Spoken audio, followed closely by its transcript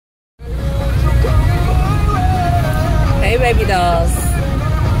baby dolls.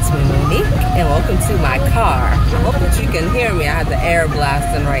 It's me, Monique, and welcome to my car. I hope that you can hear me. I have the air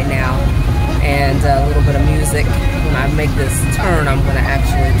blasting right now and a little bit of music. When I make this turn, I'm going to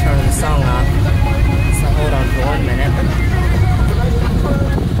actually turn the song off. So hold on for 1 minute.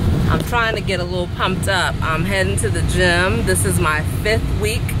 I'm trying to get a little pumped up. I'm heading to the gym. This is my 5th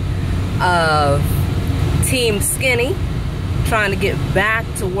week of Team Skinny. Trying to get back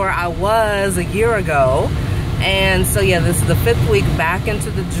to where I was a year ago. And so yeah, this is the 5th week back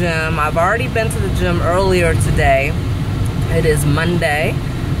into the gym. I've already been to the gym earlier today. It is Monday,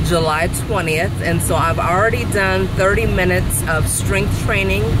 July 20th, and so I've already done 30 minutes of strength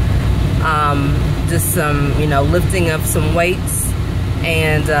training, just some, you know, lifting of some weights,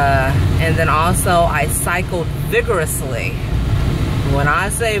 and then also I cycled vigorously. When I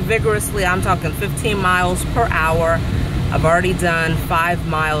say vigorously, I'm talking 15 miles per hour. I've already done 5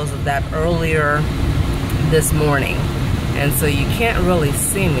 miles of that earlier this morning, and so you can't really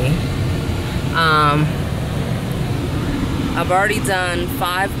see me. I've already done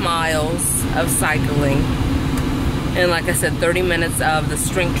 5 miles of cycling, and like I said, 30 minutes of the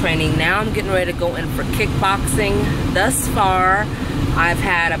strength training. Now I'm getting ready to go in for kickboxing. Thus far, I've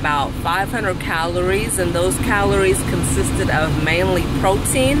had about 500 calories, and those calories consisted of mainly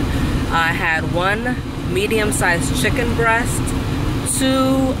protein. I had 1 medium-sized chicken breast,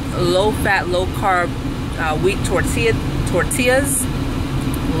 2 low-fat, low-carb wheat tortillas,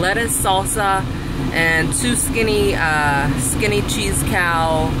 lettuce, salsa, and 2 skinny cheese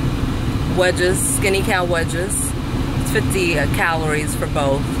cow wedges, skinny cow wedges. It's 50 calories for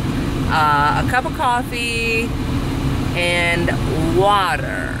both. A cup of coffee and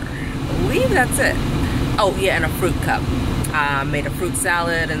water. I believe that's it. Oh yeah, and a fruit cup. I made a fruit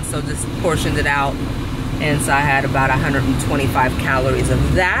salad, and so just portioned it out. And so I had about 125 calories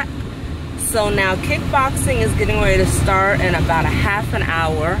of that. So now kickboxing is getting ready to start in about a half an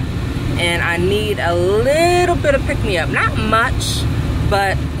hour. And I need a little bit of pick-me-up. Not much,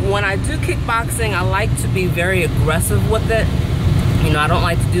 but when I do kickboxing, I like to be very aggressive with it. You know, I don't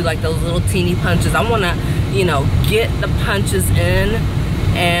like to do like those little teeny punches. I want to, you know, get the punches in.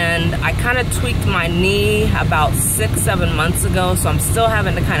 And I kind of tweaked my knee about 6-7 months ago, so I'm still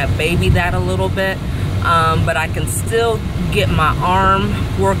having to kind of baby that a little bit. But I can still get my arm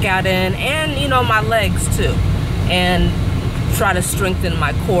workout in, and you know, my legs too, and try to strengthen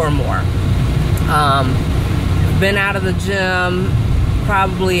my core more. Been out of the gym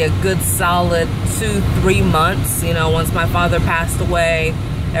probably a good solid 2-3 months. You know, once my father passed away,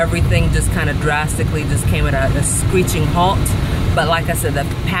 everything just kind of drastically just came at a screeching halt. But like I said, the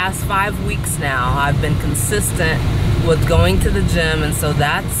past 5 weeks now, I've been consistent with going to the gym, and so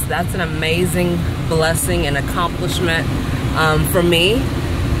that's an amazing blessing and accomplishment for me.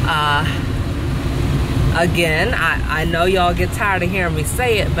 Again, I know y'all get tired of hearing me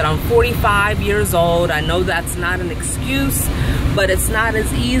say it, but I'm 45 years old. I know that's not an excuse, but it's not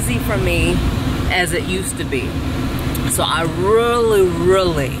as easy for me as it used to be. So I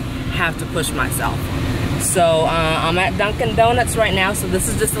really have to push myself. So I'm at Dunkin' Donuts right now, so this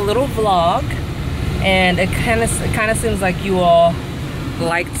is just a little vlog, and it kind of seems like you all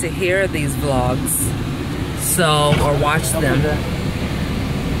like to hear these vlogs, so, or watch them.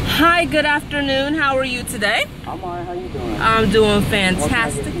 Hi, good afternoon. How are you today? I'm alright. How you doing? I'm doing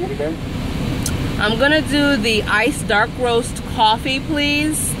fantastic. I'm gonna do the iced dark roast coffee,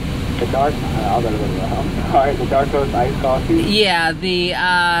 please. The dark, alright, the dark roast iced coffee. Yeah, the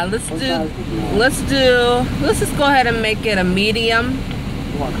let's just go ahead and make it a medium.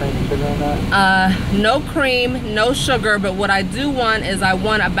 You want cream and sugar on that? No cream, no sugar, but what I do want is I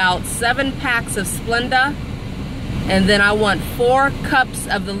want about 7 packs of Splenda, and then I want 4 cups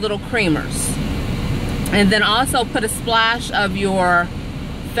of the little creamers, and then also put a splash of your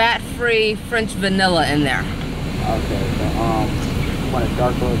fat-free French vanilla in there. Okay, so you want a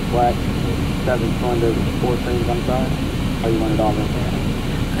dark roast black, 7 Splendas, 4 creams on the side, or you want it all in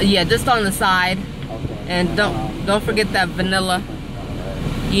there? Yeah, just on the side. Okay. And don't forget that vanilla.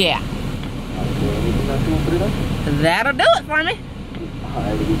 Yeah. That'll do it for me.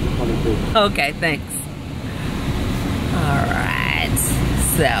 Alright, we'll get you 26. Okay, thanks. Alright,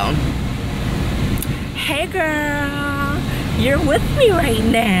 so, hey girl, you're with me right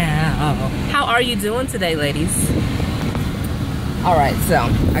now. How are you doing today, ladies? Alright, so,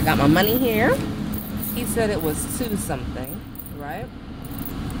 I got my money here. He said it was 2 something, right?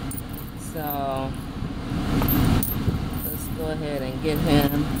 So, let's go ahead and give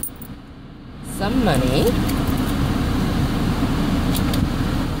him some money.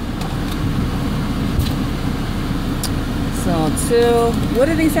 So what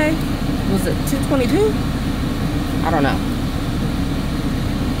did he say? Was it 222? I don't know.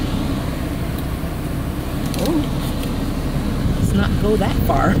 let's not go that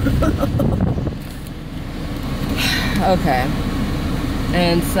far. Okay.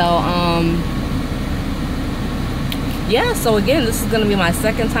 And so, yeah, so again, this is gonna be my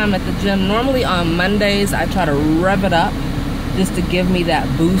second time at the gym. Normally on Mondays, I try to rev it up just to give me that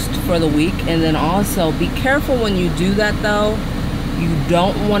boost for the week. And then also be careful when you do that though. You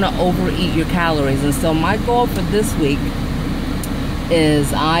don't want to overeat your calories. And so my goal for this week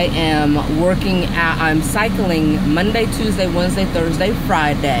is I'm cycling Monday, Tuesday, Wednesday, Thursday,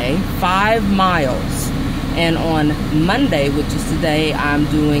 Friday, 5 miles. And on Monday, which is today, I'm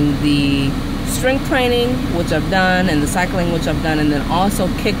doing the strength training, which I've done, and the cycling, which I've done, and then also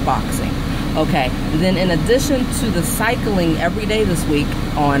kickboxing. Okay, then in addition to the cycling every day this week,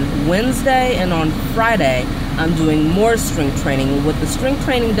 on Wednesday and on Friday, I'm doing more strength training. What the strength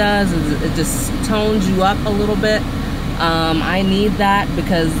training does is it just tones you up a little bit. I need that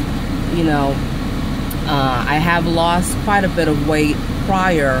because, you know, I have lost quite a bit of weight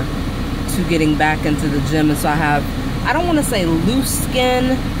prior to getting back into the gym. And so I don't want to say loose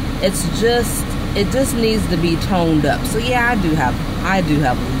skin. It just needs to be toned up. So yeah, I do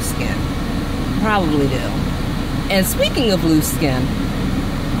have loose skin. Probably do. And speaking of loose skin,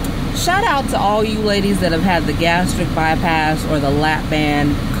 shout out to all you ladies that have had the gastric bypass or the lap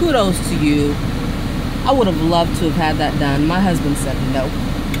band. Kudos to you. I would have loved to have had that done. My husband said no.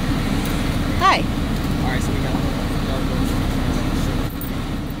 Hi. Alright, so we got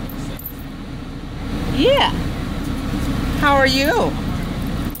Yeah. How are you?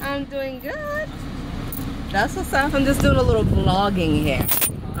 I'm doing good. That's what's up. I'm just doing a little vlogging here.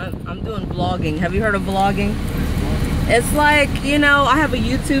 I'm doing vlogging. Have you heard of vlogging? It's like, you know, I have a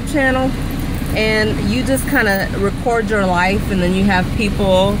YouTube channel and you just kind of record your life, and then you have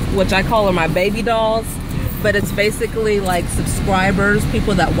people, which I call my baby dolls, but it's basically like subscribers,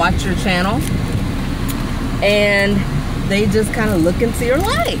 people that watch your channel, and they just kind of look into your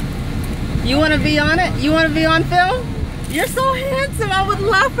life. You want to be on it? You want to be on film? You're so handsome. I would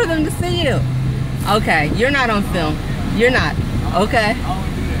love for them to see you. Okay, you're not on film. You're not. Okay.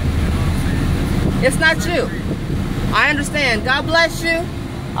 It's not you. I understand. God bless you.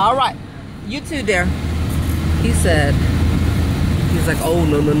 All right. You too, dear. He said, he's like, oh,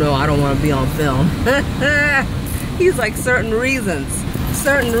 no, I don't want to be on film. He's like, certain reasons.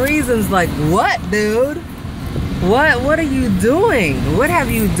 Certain reasons, like, what, dude? What are you doing? What have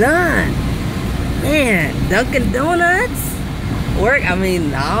you done? Man, Dunkin' Donuts? Work? I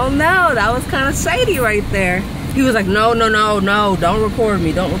mean, I don't know. That was kind of shady right there. He was like, no, don't record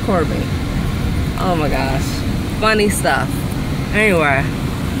me. Don't record me. Oh my gosh. Funny stuff. Anyway,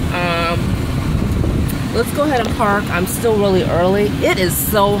 let's go ahead and park. I'm still really early. It is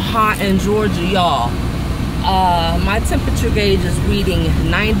so hot in Georgia, y'all. My temperature gauge is reading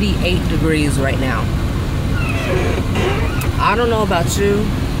 98 degrees right now. I don't know about you,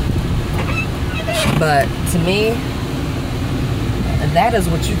 but to me, that is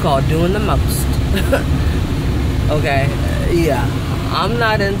what you call doing the most. Okay, yeah, I'm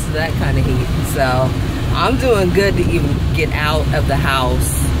not into that kind of heat, so I'm doing good to even get out of the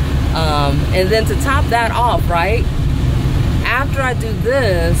house. And then to top that off, right, after I do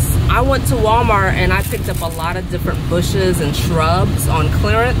this, I went to Walmart and I picked up a lot of different bushes and shrubs on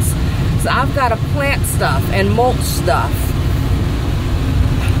clearance. So I've got to plant stuff and mulch stuff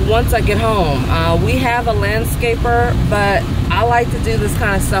once I get home. We have a landscaper, but I like to do this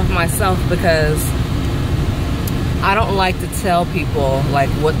kind of stuff myself because I don't like to tell people like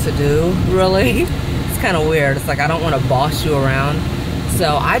what to do, really. It's kind of weird. It's like I don't want to boss you around.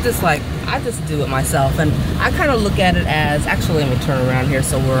 So I just do it myself. And I kind of look at it as, actually let me turn around here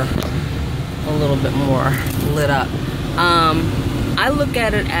so we're a little bit more lit up. I look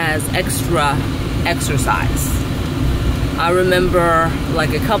at it as extra exercise. I remember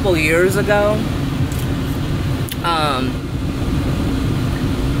like a couple years ago,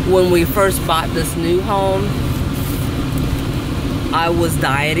 when we first bought this new home, I was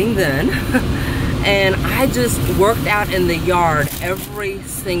dieting then. And I just worked out in the yard every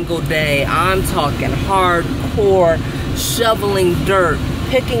single day. I'm talking hardcore, shoveling dirt,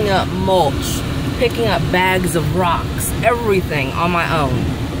 picking up mulch, picking up bags of rocks, everything on my own.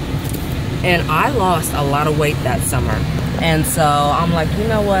 And I lost a lot of weight that summer. And so I'm like, you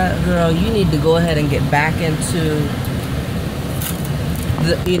know what, girl, you need to go ahead and get back into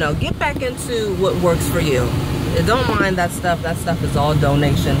get back into what works for you. Don't mind that stuff. That stuff is all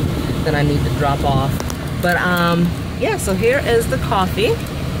donation that I need to drop off. But yeah, so here is the coffee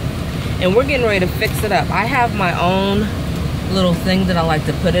and we're getting ready to fix it up. I have my own little thing that I like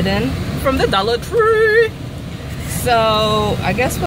to put it in from the Dollar Tree. So I guess what